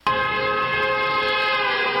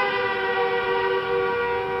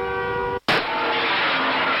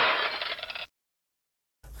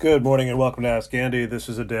Good morning and welcome to Ask Andy. This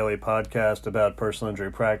is a daily podcast about personal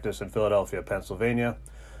injury practice in Philadelphia, Pennsylvania.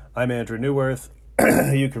 I'm Andrew Neuwirth.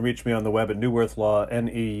 You can reach me on the web at Neuwirth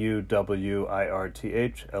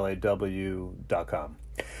NEUWIRTHLAW.com.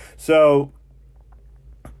 So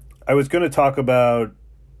I was going to talk about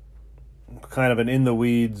kind of an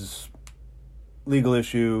in-the-weeds legal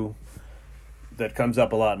issue that comes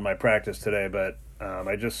up a lot in my practice today, but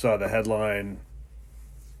I just saw the headline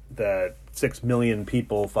that 6 million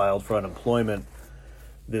people filed for unemployment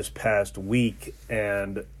this past week,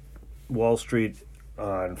 and Wall Street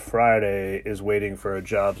on Friday is waiting for a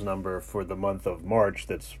jobs number for the month of March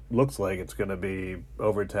that looks like it's going to be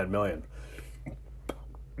over 10 million,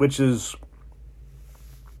 which is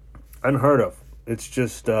unheard of. It's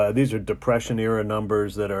just, these are Depression-era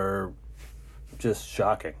numbers that are just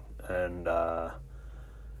shocking, and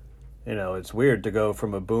it's weird to go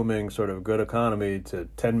from a booming sort of good economy to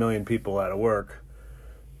 10 million people out of work,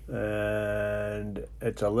 and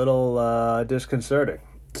it's a little disconcerting.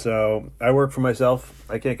 So I work for myself.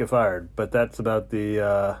 I can't get fired, but that's about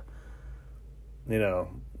the,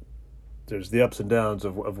 there's the ups and downs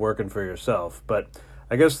of working for yourself. But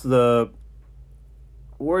I guess the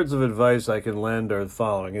words of advice I can lend are the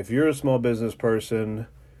following. If you're a small business person,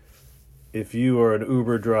 if you are an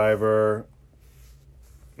Uber driver,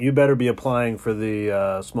 you better be applying for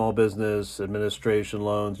the small business administration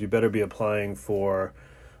loans. You better be applying for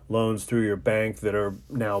loans through your bank that are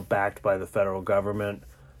now backed by the federal government.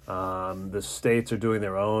 The states are doing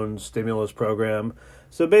their own stimulus program.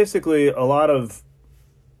 So basically, a lot of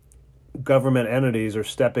government entities are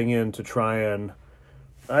stepping in to try and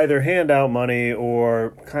either hand out money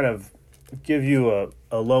or kind of give you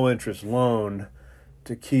a low-interest loan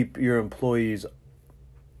to keep your employees,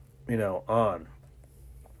 on.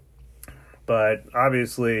 But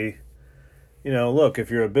obviously, look, if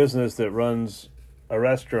you're a business that runs a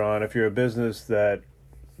restaurant, if you're a business that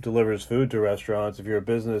delivers food to restaurants, if you're a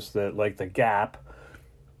business that, like the Gap,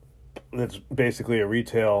 that's basically a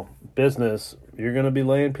retail business, you're going to be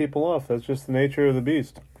laying people off. That's just the nature of the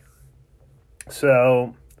beast.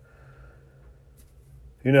 So,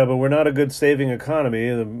 but we're not a good saving economy.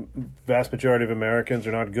 The vast majority of Americans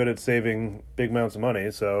are not good at saving big amounts of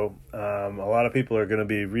money. So a lot of people are going to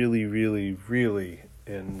be really, really, really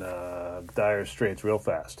in dire straits real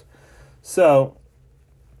fast. So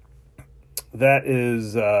that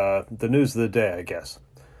is the news of the day, I guess.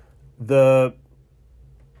 The,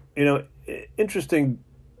 interesting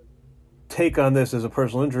take on this as a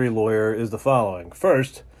personal injury lawyer is the following.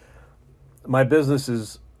 First, my business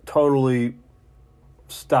is totally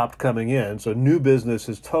stopped coming in. So new business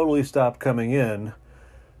has totally stopped coming in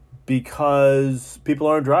because people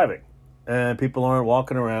aren't driving and people aren't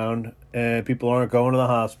walking around and people aren't going to the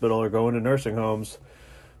hospital or going to nursing homes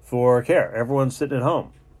for care. Everyone's sitting at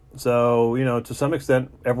home. So, to some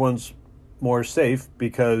extent, everyone's more safe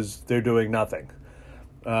because they're doing nothing.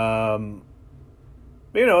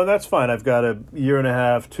 And that's fine. I've got a year and a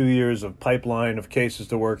half, 2 years of pipeline of cases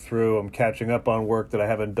to work through. I'm catching up on work that I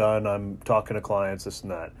haven't done. I'm talking to clients, this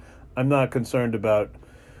and that. I'm not concerned about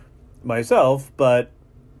myself, but,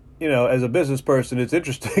 as a business person, it's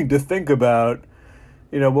interesting to think about,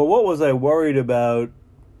 what was I worried about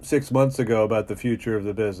 6 months ago about the future of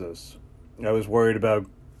the business? I was worried about,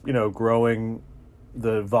 growing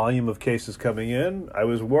the volume of cases coming in. I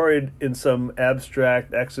was worried in some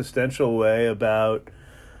abstract existential way about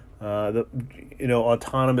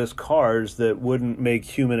autonomous cars that wouldn't make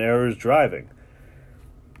human errors driving.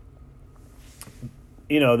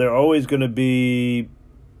 There are always going to be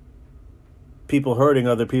people hurting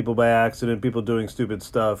other people by accident, people doing stupid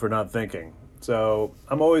stuff or not thinking. So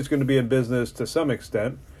I'm always going to be in business to some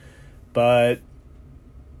extent, but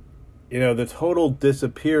the total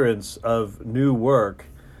disappearance of new work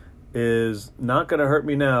is not going to hurt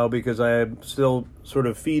me now because I am still sort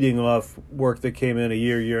of feeding off work that came in a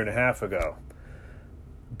year and a half ago.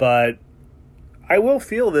 But I will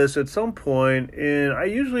feel this at some point. I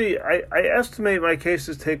estimate my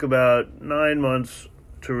cases take about 9 months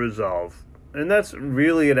to resolve. And that's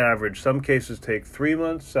really an average. Some cases take 3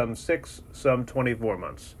 months, some 6, some 24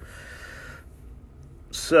 months.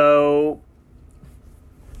 So,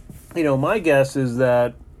 my guess is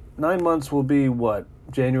that 9 months will be what?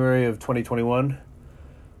 January of 2021?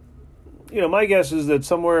 My guess is that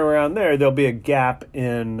somewhere around there'll be a gap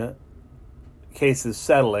in cases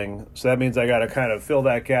settling. So that means I got to kind of fill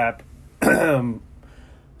that gap,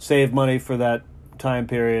 save money for that time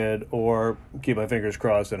period, or keep my fingers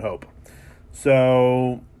crossed and hope.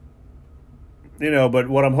 So, but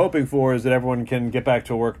what I'm hoping for is that everyone can get back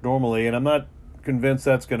to work normally, and I'm not convinced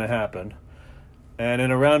that's going to happen. And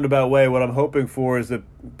in a roundabout way, what I'm hoping for is that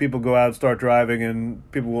people go out and start driving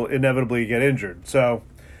and people will inevitably get injured. So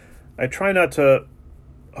I try not to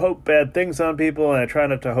hope bad things on people, and I try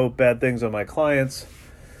not to hope bad things on my clients.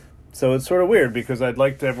 So it's sort of weird because I'd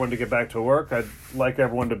like everyone to get back to work. I'd like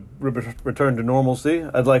everyone to return to normalcy.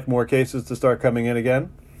 I'd like more cases to start coming in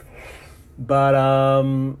again. But,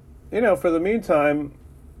 for the meantime,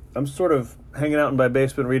 I'm sort of hanging out in my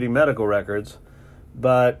basement reading medical records.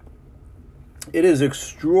 But it is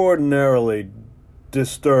extraordinarily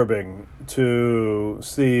disturbing to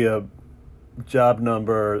see a job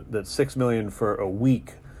number that's 6 million for a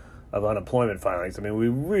week of unemployment filings. I mean, we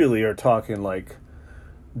really are talking like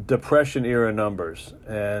Depression era numbers.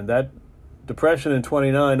 And that Depression in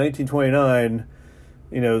 1929,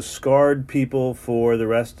 scarred people for the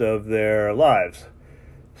rest of their lives.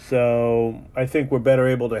 So I think we're better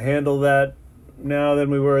able to handle that now than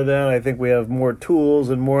we were then. I think we have more tools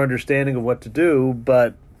and more understanding of what to do,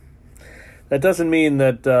 but that doesn't mean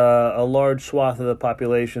that a large swath of the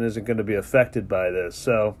population isn't going to be affected by this.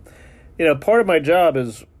 So, part of my job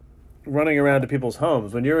is running around to people's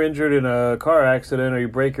homes. When you're injured in a car accident or you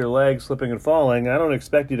break your leg slipping and falling, I don't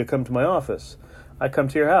expect you to come to my office. I come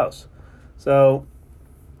to your house. So,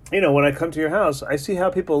 when I come to your house, I see how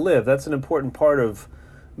people live. That's an important part of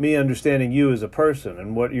me understanding you as a person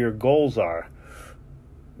and what your goals are.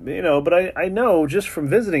 But I know just from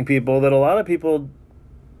visiting people that a lot of people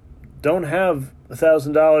don't have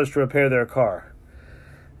 $1,000 to repair their car.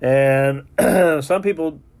 And some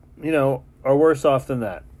people, are worse off than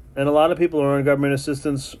that. And a lot of people are on government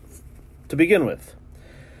assistance to begin with.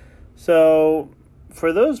 So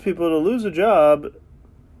for those people to lose a job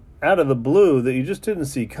out of the blue that you just didn't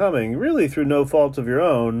see coming, really through no fault of your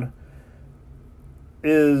own,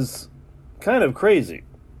 is kind of crazy.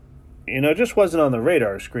 It just wasn't on the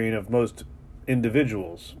radar screen of most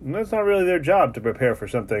individuals. And that's not really their job to prepare for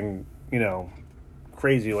something,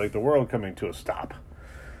 crazy like the world coming to a stop.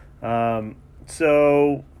 That's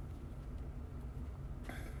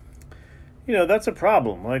a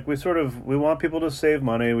problem. Like we want people to save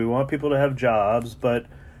money, we want people to have jobs,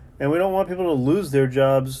 and we don't want people to lose their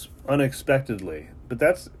jobs unexpectedly. But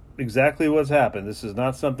that's exactly what's happened. This is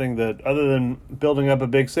not something that, other than building up a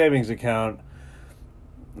big savings account,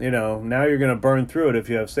 now you're going to burn through it if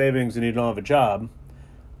you have savings and you don't have a job.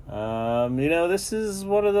 This is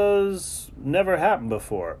one of those never happened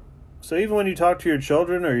before. So even when you talk to your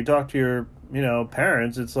children or you talk to your,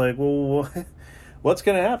 parents, it's like, well, what's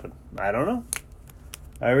going to happen? I don't know.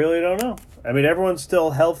 I really don't know. I mean, everyone's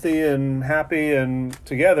still healthy and happy and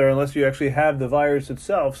together unless you actually have the virus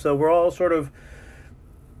itself. So we're all sort of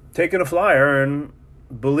taking a flyer and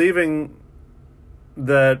believing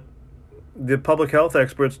that the public health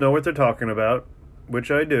experts know what they're talking about, which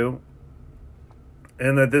I do,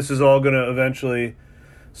 and that this is all going to eventually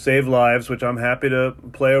save lives, which I'm happy to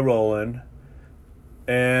play a role in,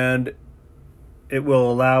 and it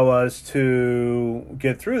will allow us to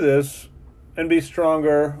get through this and be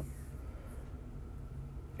stronger,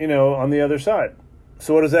 on the other side.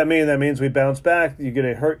 So what does that mean? That means we bounce back. You get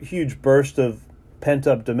a huge burst of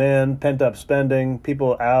pent-up demand, pent-up spending,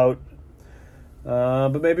 people out.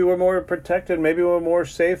 But maybe we're more protected. Maybe we're more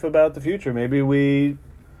safe about the future. Maybe we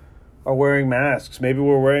are wearing masks. Maybe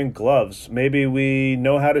we're wearing gloves. Maybe we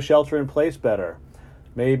know how to shelter in place better.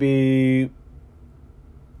 Maybe,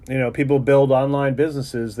 people build online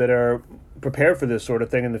businesses that are prepared for this sort of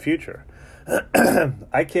thing in the future.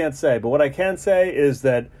 I can't say. But what I can say is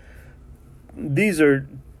that these are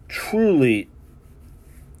truly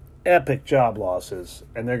epic job losses,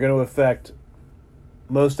 and they're going to affect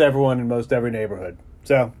most everyone in most every neighborhood.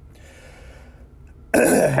 So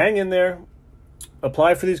hang in there.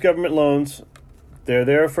 Apply for these government loans. They're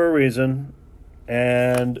there for a reason.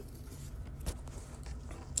 And,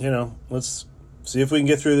 let's see if we can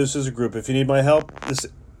get through this as a group. If you need my help, this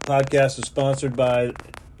podcast is sponsored by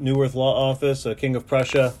Neuwirth Law Office, a King of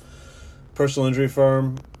Prussia personal injury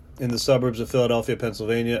firm in the suburbs of Philadelphia,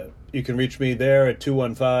 Pennsylvania. You can reach me there at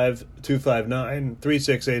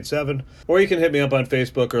 215-259-3687, or you can hit me up on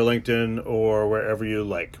Facebook or LinkedIn or wherever you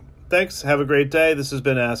like. Thanks. Have a great day. This has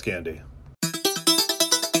been Ask Andy.